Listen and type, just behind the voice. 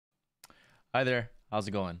Hi there, how's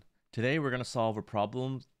it going? Today we're going to solve a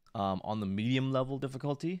problem on the medium level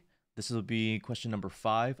difficulty. This will be question number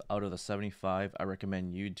 5 out of the 75 I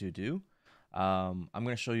recommend you to do. I'm going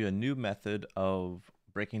to show you a new method of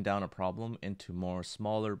breaking down a problem into more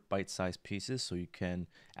smaller bite-sized pieces so you can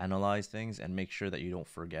analyze things and make sure that you don't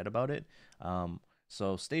forget about it.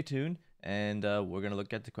 So stay tuned and we're going to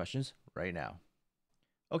look at the questions right now.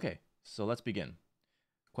 Okay, so let's begin.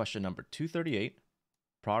 Question number 238.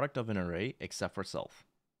 Product of an array except for self.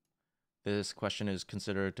 This question is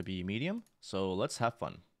considered to be medium, so let's have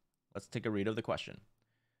fun. Let's take a read of the question.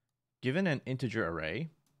 Given an integer array,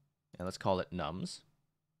 and let's call it nums,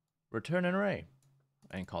 return an array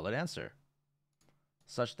and call it answer,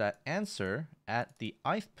 such that answer at the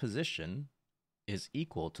ith position is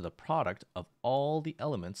equal to the product of all the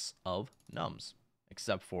elements of nums,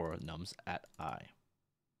 except for nums at I.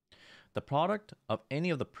 The product of any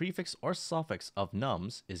of the prefix or suffix of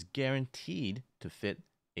nums is guaranteed to fit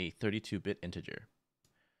a 32-bit integer.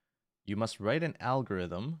 You must write an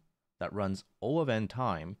algorithm that runs O of n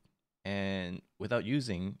time and without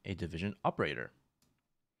using a division operator.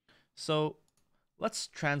 So let's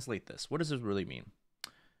translate this. What does this really mean?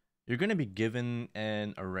 You're going to be given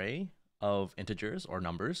an array of integers or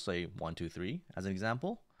numbers, say 1, 2, 3 as an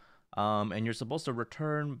example, and you're supposed to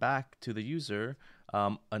return back to the user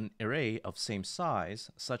an array of same size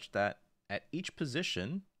such that at each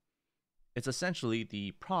position, it's essentially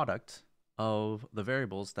the product of the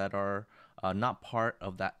variables that are not part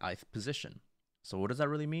of that ith position. So what does that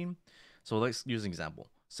really mean? So let's use an example.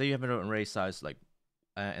 Say you have an array size like,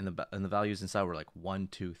 and the values inside were like 1,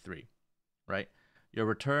 2, 3, right? Your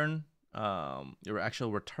return, your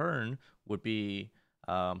actual return would be,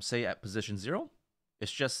 say at position 0,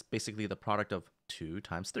 it's just basically the product of 2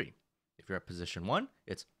 times 3. If you're at position 1,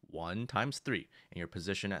 it's 1 times 3. And your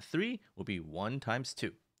position at 3 will be 1 times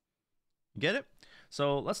 2. Get it?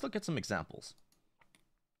 So let's look at some examples.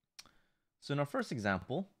 So in our first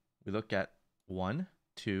example, we look at 1,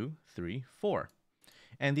 2, 3, 4.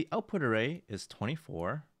 And the output array is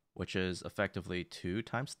 24, which is effectively 2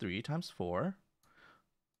 times 3 times 4.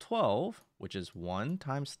 12, which is 1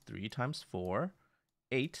 times 3 times 4.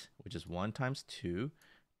 8, which is 1 times 2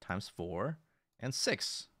 times 4. And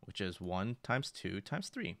 6, which is 1 times 2 times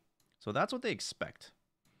 3. So that's what they expect.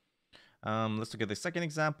 Let's look at the second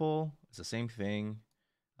example. It's the same thing.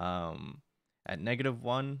 At negative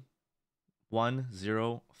 1, 1,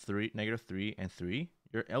 0, 3, negative 3, and 3,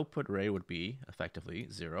 your output array would be effectively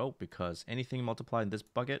 0 because anything multiplied in this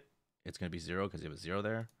bucket, it's going to be 0 because you have a 0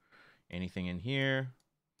 there. Anything in here,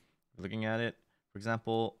 looking at it, for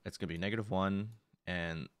example, it's going to be negative 1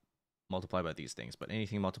 and multiplied by these things, but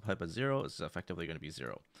anything multiplied by 0 is effectively going to be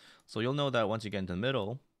 0. So you'll know that once you get into the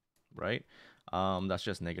middle, right, that's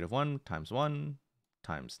just negative 1 times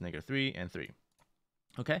negative 3 and 3.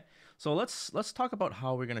 Okay, so let's talk about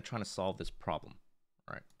how we're going to try to solve this problem.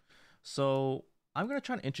 All right, so I'm going to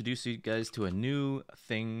try to introduce you guys to a new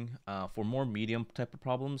thing for more medium type of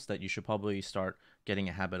problems that you should probably start getting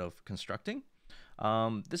a habit of constructing.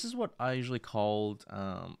 This is what I usually called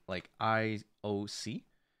like IOC.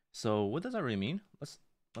 So what does that really mean?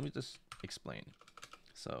 Let me just explain.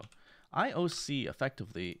 So IOC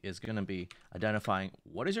effectively is going to be identifying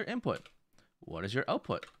what is your input, what is your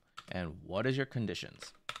output, and what is your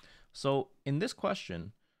conditions. So in this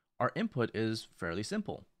question, our input is fairly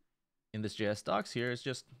simple. In this JS docs here, it's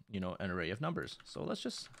just, an array of numbers. So let's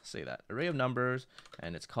just say that array of numbers,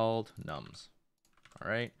 and it's called nums.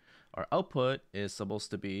 All right. Our output is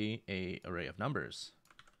supposed to be an array of numbers,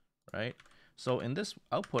 right? So in this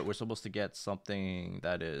output, we're supposed to get something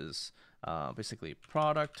that is basically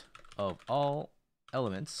product of all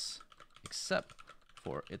elements except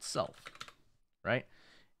for itself, right?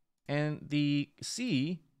 And the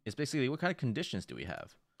C is basically what kind of conditions do we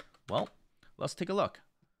have? Well, let's take a look.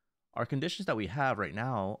 Our conditions that we have right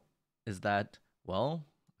now is that, well,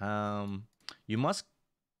 you must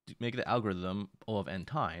make the algorithm O of n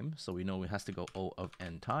time. So we know it has to go O of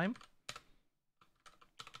n time.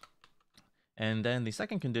 And then the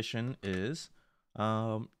second condition is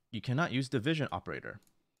you cannot use division operator.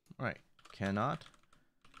 All right, cannot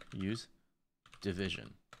use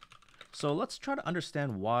division. So let's try to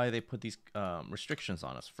understand why they put these restrictions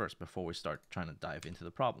on us first before we start trying to dive into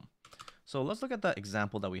the problem. So let's look at the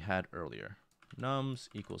example that we had earlier. Nums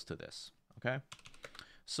equals to this, okay?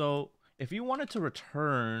 So if you wanted to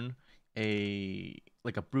return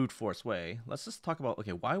like a brute force way, let's just talk about,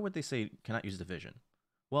 okay, why would they say cannot use division?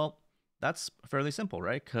 Well, that's fairly simple,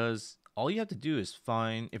 right? Because all you have to do is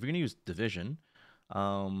find, if you're going to use division,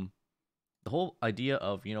 the whole idea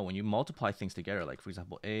of, when you multiply things together, like for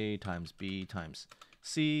example, A times B times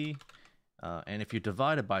C, And if you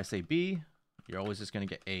divide it by, say, b, you're always just going to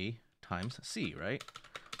get a times c, right?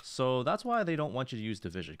 So that's why they don't want you to use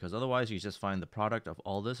division, because otherwise you just find the product of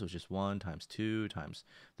all this, which is 1 times 2 times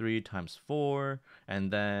 3 times 4,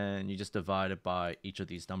 and then you just divide it by each of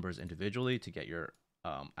these numbers individually to get your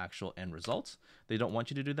actual end results. They don't want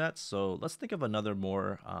you to do that, so let's think of another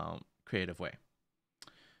more creative way.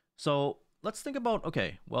 So let's think about,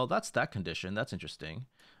 okay, well, that's that condition. That's interesting.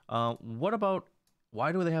 What about,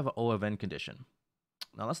 why do they have an O of n condition?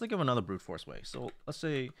 Now let's think of another brute force way. So let's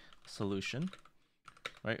say solution,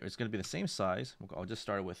 right? It's going to be the same size. I'll just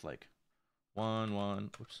start with like 1,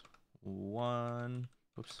 1, 1,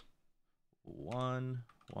 1,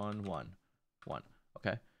 1.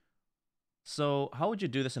 Okay. So how would you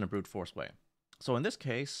do this in a brute force way? So in this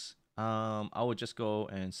case, I would just go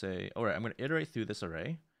and say, all right, I'm going to iterate through this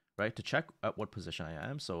array, right, to check at what position I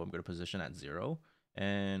am. So I'm going to position at 0,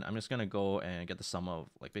 and I'm just going to go and get the sum of,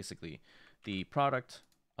 like, basically the product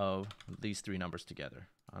of these three numbers together.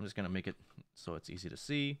 I'm just going to make it so it's easy to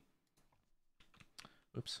see.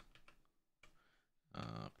 Oops.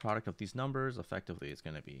 Product of these numbers, effectively, it's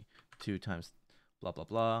going to be 2 times blah, blah,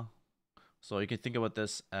 blah. So you can think about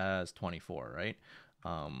this as 24, right?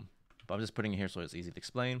 But I'm just putting it here so it's easy to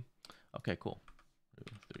explain. Okay, cool. 2,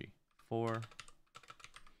 3, 4,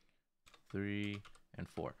 3, and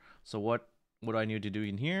 4. So what do I need to do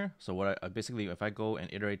in here? So what I basically, if I go and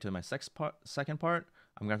iterate to my second part,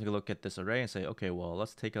 I'm going to have to look at this array and say, okay, well,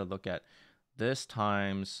 let's take a look at this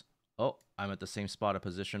times, oh, I'm at the same spot at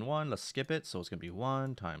position 1. Let's skip it. So it's going to be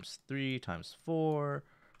 1 times 3 times 4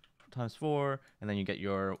 times 4, and then you get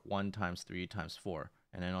your 1 times 3 times 4.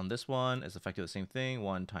 And then on this one, it's effectively the same thing.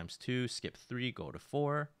 1 times 2, skip 3, go to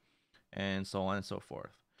 4, and so on and so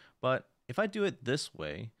forth. But if I do it this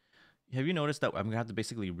way, have you noticed that I'm going to have to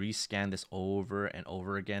basically rescan this over and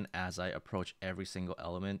over again as I approach every single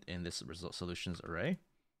element in this result solutions array,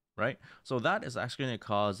 right? So that is actually going to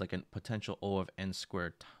cause like a potential O of n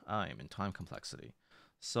squared time in time complexity.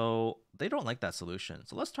 So they don't like that solution.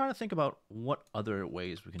 So let's try to think about what other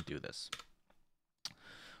ways we can do this.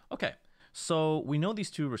 Okay, so we know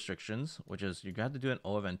these two restrictions, which is you have to do an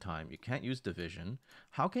O of n time. You can't use division.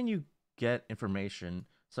 How can you get information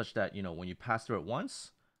such that, you know, when you pass through it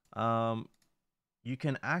once, you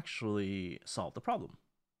can actually solve the problem?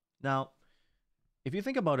 Now, if you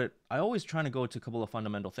think about it, I always try to go to a couple of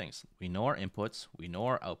fundamental things. We know our inputs, we know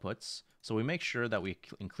our outputs, so we make sure that we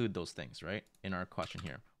include those things, right, in our question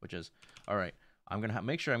here, which is, all right, I'm gonna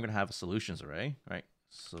make sure I'm gonna have a solutions array, right?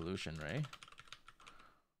 Solution array,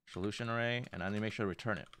 and I need to make sure to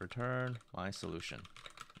return it. Return my solution.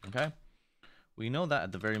 Okay, we know that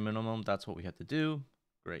at the very minimum, that's what we have to do.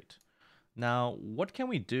 Great. Now, what can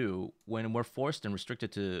we do when we're forced and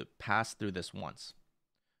restricted to pass through this once?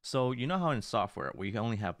 So you know how in software, we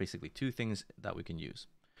only have basically two things that we can use.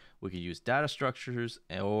 We can use data structures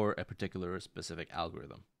or a particular specific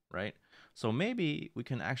algorithm, right? So maybe we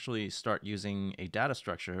can actually start using a data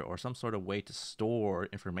structure or some sort of way to store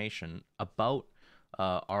information about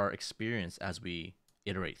our experience as we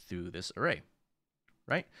iterate through this array,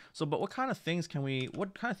 right? So, but what kind of things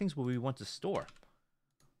will we want to store?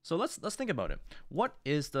 So let's think about it. What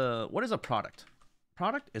is a product?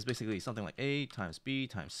 Product is basically something like A times B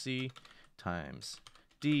times C times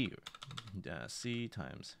D, C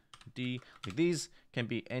times D. Like these can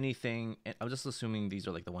be anything. And I'm just assuming these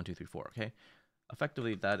are like the 1, 2, 3, 4. Okay,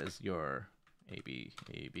 effectively that is your A B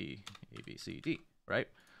C D, right?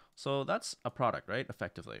 So that's a product, right?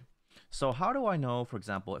 Effectively. So how do I know, for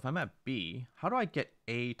example, if I'm at B, how do I get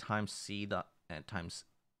A times C times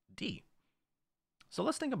D? So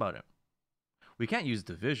let's think about it. We can't use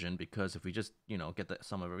division because if we just, you know, get the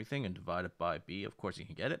sum of everything and divide it by B, of course you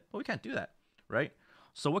can get it, but we can't do that, right?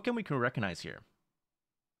 So what can we recognize here?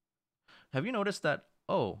 Have you noticed that,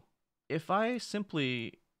 oh, if I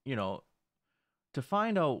simply, you know, to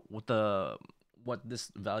find out what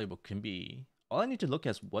this variable can be, all I need to look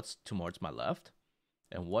at is what's towards my left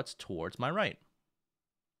and what's towards my right,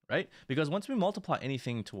 right? Because once we multiply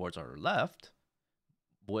anything towards our left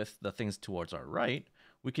with the things towards our right,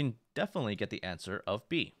 we can definitely get the answer of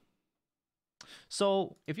B.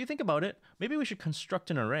 So if you think about it, maybe we should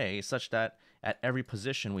construct an array such that at every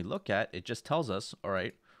position we look at, it just tells us, all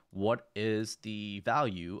right, what is the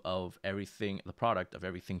value of everything, the product of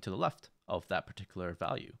everything to the left of that particular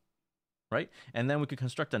value, right? And then we could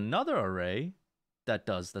construct another array that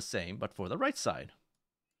does the same, but for the right side,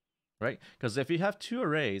 right? Because if you have two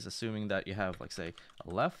arrays, assuming that you have, like, say,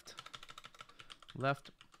 a left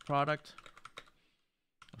product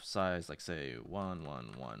of size, like, say, 1,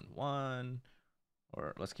 1, 1, 1,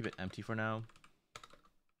 or let's keep it empty for now.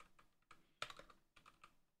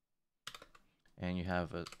 and you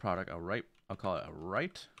have a product, a right, I'll call it a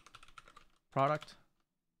right product,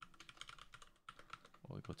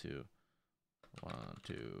 will equal to 1,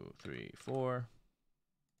 2, 3, 4.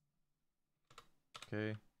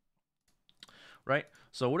 Okay. Right.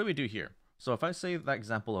 So what do we do here? So if I say that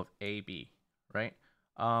example of AB, right?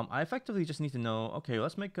 I effectively just need to know, okay,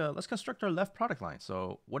 let's construct our left product line.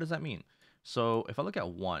 So what does that mean? So if I look at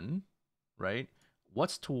 1, right?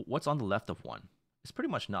 What's on the left of 1? It's pretty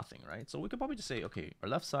much nothing, right? So we could probably just say, okay, our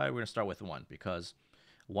left side, we're gonna start with 1 because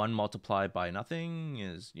 1 multiplied by nothing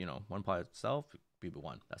is, 1 by itself, be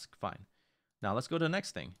 1. That's fine. Now let's go to the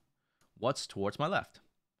next thing. What's towards my left?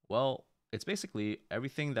 Well, it's basically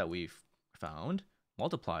everything that we've found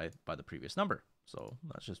multiplied by the previous number. So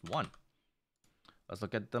that's just 1. Let's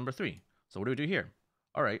look at number 3. So what do we do here?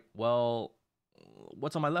 All right, well,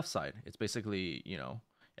 what's on my left side? It's basically,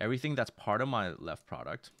 everything that's part of my left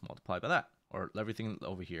product multiplied by that, or everything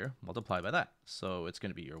over here multiplied by that. So it's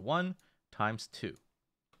going to be your 1 times 2.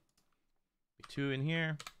 2 in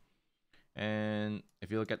here. And if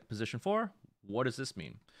you look at position 4, what does this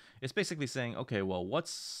mean? It's basically saying, okay, well,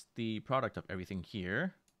 what's the product of everything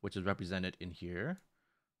here, which is represented in here,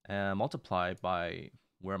 multiplied by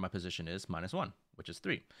where my position is, minus 1, which is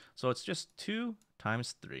 3. So it's just 2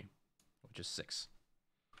 times 3, which is 6.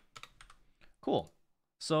 Cool.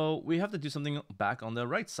 So we have to do something back on the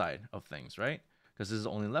right side of things, right? Because this is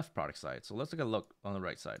only left product side. So let's take a look on the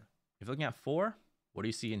right side. If you're looking at 4, what do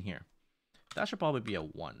you see in here? That should probably be a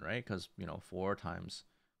 1, right? Because, 4 times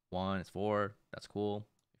 1 is 4. That's cool.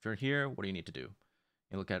 If you're here, what do you need to do?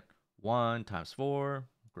 You look at 1 times 4.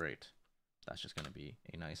 Great. That's just going to be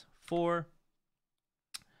a nice 4.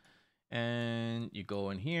 And you go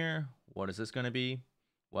in here. What is this going to be?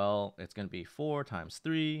 Well, it's going to be 4 times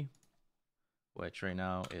 3, which right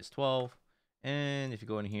now is 12. And if you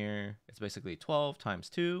go in here, it's basically 12 times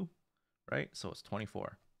 2, right? So it's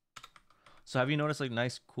 24. So have you noticed a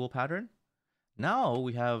nice cool pattern? Now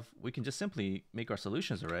we can just simply make our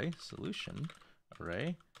solutions array, solution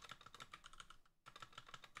array,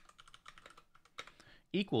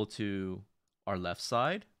 equal to our left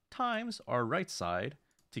side times our right side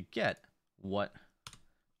to get what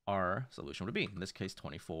our solution would be. In this case,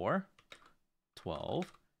 24,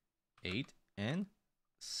 12, 8, and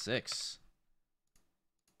 6.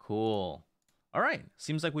 Cool. All right,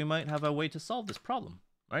 seems like we might have a way to solve this problem.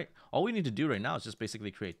 Right? All we need to do right now is just basically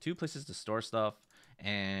create 2 places to store stuff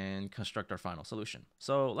and construct our final solution.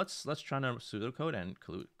 So let's try to pseudocode and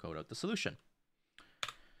code out the solution.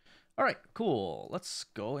 All right, cool. Let's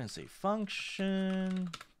go and say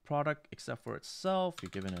function product except for itself.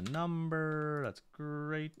 You're given a number. That's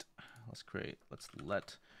great. Let's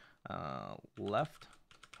let left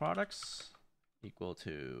products equal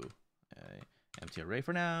to a empty array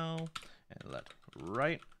for now, and let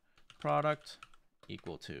right product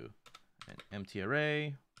equal to an empty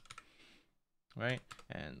array, right?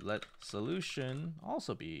 And let solution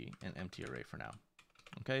also be an empty array for now.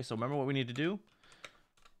 Okay, so remember what we need to do?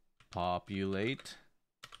 Populate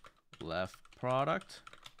left product,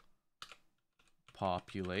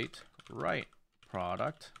 populate right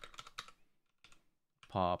product,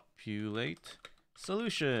 populate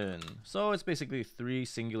solution. So it's basically 3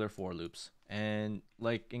 singular for loops. And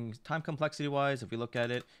like in time complexity wise, if we look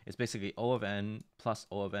at it, it's basically O of n plus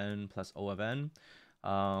O of n plus O of n.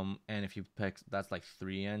 And if you pick, that's like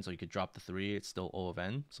 3n, so you could drop the 3, it's still O of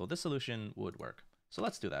n. So this solution would work. So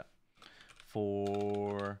let's do that.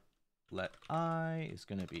 For let I is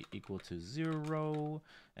going to be equal to 0,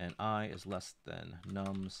 and I is less than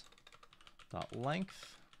nums dot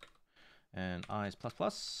length, and I is plus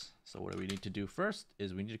plus. So what do we need to do first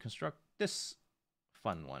is we need to construct this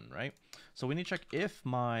fun one, right? So we need to check if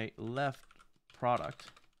my left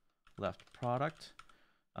product dot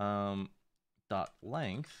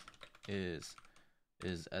length is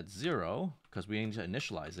at 0, because we need to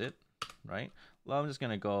initialize it, right? Well, I'm just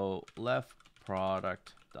gonna go left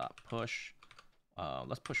product dot push.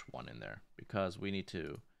 Let's push 1 in there because we need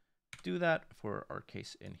to do that for our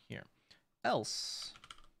case in here. Else,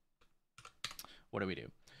 what do we do?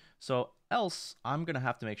 So else, I'm gonna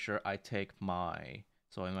have to make sure I take my,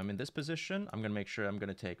 so when I'm in this position, I'm gonna make sure I'm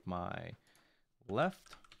gonna take my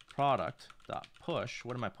left product dot push.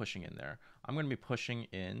 What am I pushing in there? I'm gonna be pushing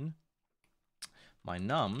in my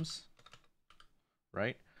nums,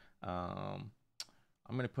 right? I'm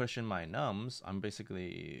gonna push in my nums. I'm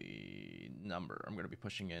basically number. I'm gonna be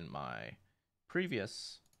pushing in my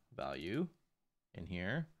previous value in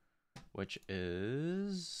here, which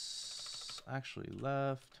is actually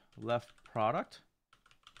left product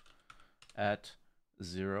at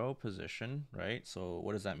 0 position, right? So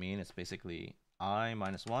what does that mean? It's basically I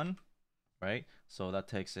minus 1, right? So that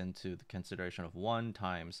takes into the consideration of 1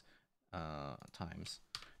 times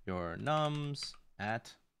your nums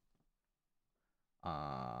at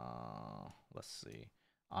let's see,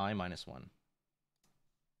 I minus 1.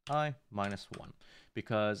 I minus 1.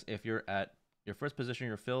 Because if you're at your first position,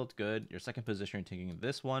 you're filled, good. Your second position, you're taking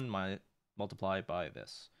this one, multiply by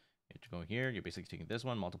this. You're going here, you're basically taking this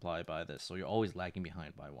one, multiply by this. So you're always lagging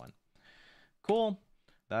behind by 1. Cool.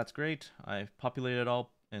 That's great. I've populated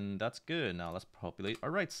all, and that's good. Now let's populate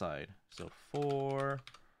our right side. So for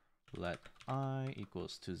let I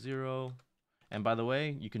equals to 0. And by the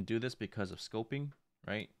way, you can do this because of scoping,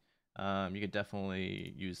 right? You could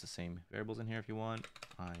definitely use the same variables in here if you want.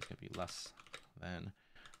 I is going to be less than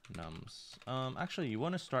nums. Actually, you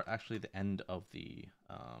want to start the end of the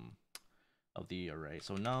array.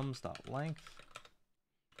 So nums.length.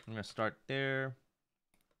 I'm going to start there.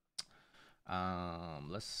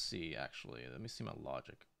 Let's see, actually, let me see my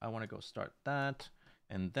logic. I want to go start that,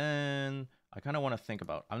 and then I kind of want to think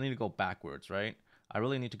about, I need to go backwards, right? I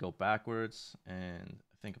really need to go backwards and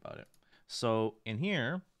think about it. So in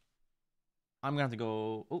here, I'm gonna have to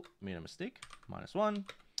go, oh, made a mistake, -1,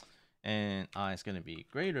 and I is gonna be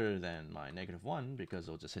greater than my -1 because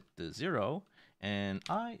it'll just hit the 0, and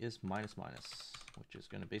I is minus, which is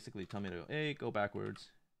gonna basically tell me to go, hey, go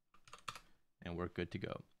backwards, and we're good to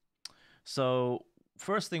go. So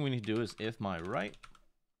first thing we need to do is if my right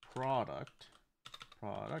product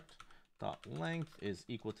dot length is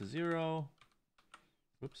equal to 0,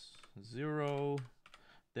 0,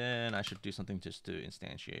 then I should do something just to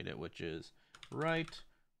instantiate it, which is right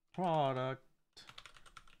product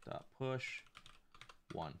dot push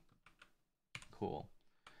 1. Cool.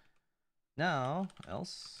 Now,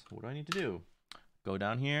 else, what do I need to do? Go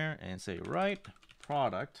down here and say right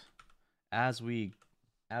product. As we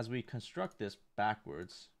construct this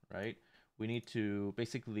backwards, right? We need to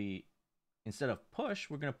basically, instead of push,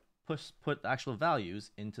 we're gonna put actual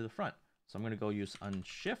values into the front. So I'm gonna go use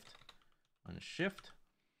unshift,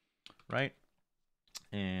 right?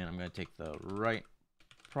 And I'm gonna take the right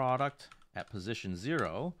product at position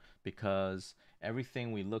 0 because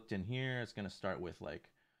everything we looked in here is gonna start with like,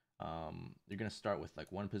 you're gonna start with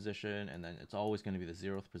like 1 position, and then it's always gonna be the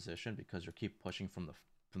 0th position because you keep pushing from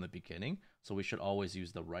the beginning. So we should always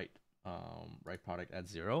use the right product at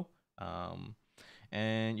 0.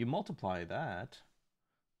 And you multiply that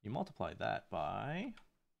by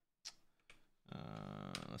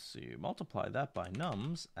let's see, multiply that by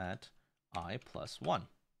nums at I plus 1.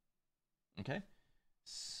 Okay,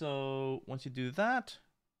 so once you do that,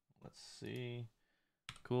 let's see,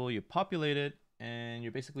 cool, you populate it, and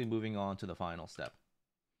you're basically moving on to the final step.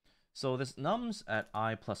 So this nums at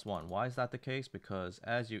I plus 1, why is that the case? Because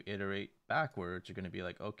as you iterate backwards, you're going to be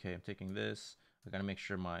like, okay, I'm taking this, I got to make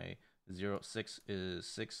sure my 6 is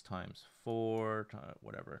 6 times 4,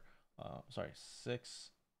 whatever. Sorry,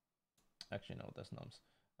 6. Actually, no, that's nums.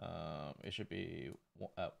 It should be,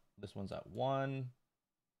 this one's at 1.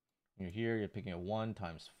 You're here, you're picking a 1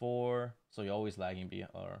 times 4. So you're always lagging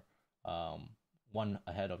or 1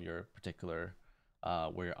 ahead of your particular,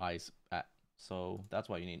 where your I's at. So that's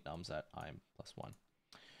why you need nums at I plus 1.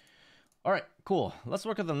 All right, cool. Let's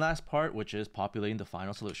work on the last part, which is populating the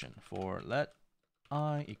final solution. For let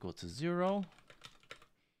I equal to 0,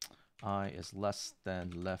 I is less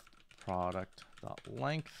than left product dot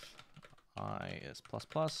length, I is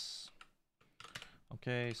plus.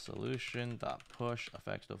 Okay, solution dot push,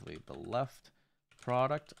 effectively the left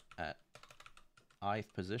product at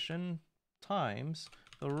ith position times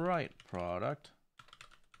the right product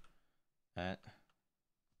at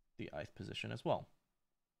the ith position as well.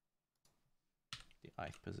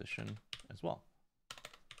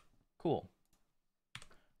 Cool.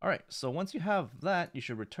 All right, so once you have that, you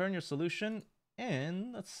should return your solution,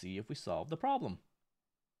 and let's see if we solve the problem.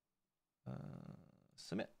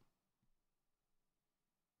 Submit.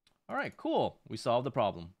 All right, cool. We solved the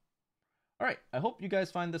problem. All right, I hope you guys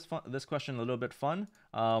find this question a little bit fun.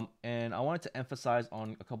 And I wanted to emphasize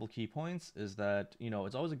on a couple key points is that,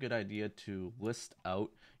 it's always a good idea to list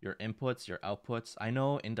out your inputs, your outputs. I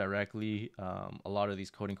know indirectly, a lot of these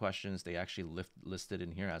coding questions, they actually listed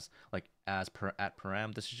in here as like at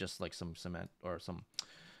param. This is just like some cement or some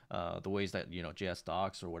the ways that JS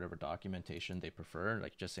docs or whatever documentation they prefer,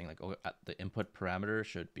 like just saying like, oh, the input parameter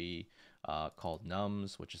should be called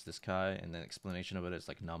nums, which is this guy, and then explanation of it is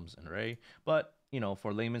like nums and array. But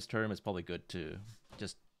for layman's term, it's probably good to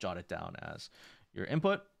just jot it down as your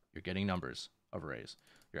input, you're getting numbers of arrays,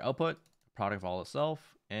 your output, product of all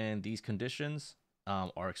itself, and these conditions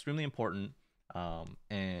are extremely important,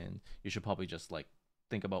 and you should probably just like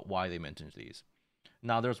think about why they mentioned these.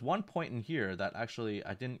 Now, there's one point in here that actually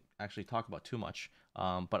I didn't actually talk about too much,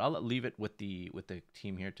 but I'll leave it with the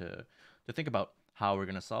team here to think about how we're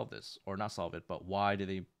gonna solve this, or not solve it, but why did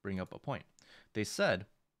they bring up a point? They said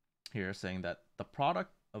here, saying that the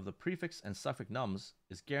product of the prefix and suffix nums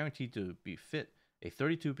is guaranteed to be fit a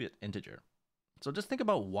 32-bit integer. So just think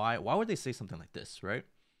about why would they say something like this, right?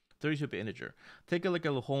 32-bit integer. Take a look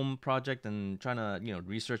at a home project and trying to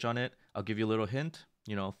research on it. I'll give you a little hint.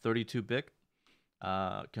 32-bit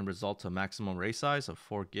can result to a maximum array size of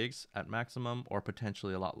 4 gigs at maximum, or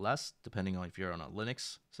potentially a lot less, depending on if you're on a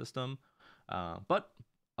Linux system. But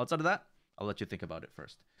outside of that, I'll let you think about it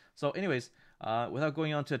first. So anyways, without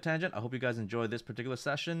going on to a tangent, I hope you guys enjoyed this particular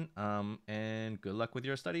session, and good luck with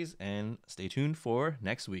your studies, and stay tuned for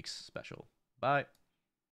next week's special. Bye.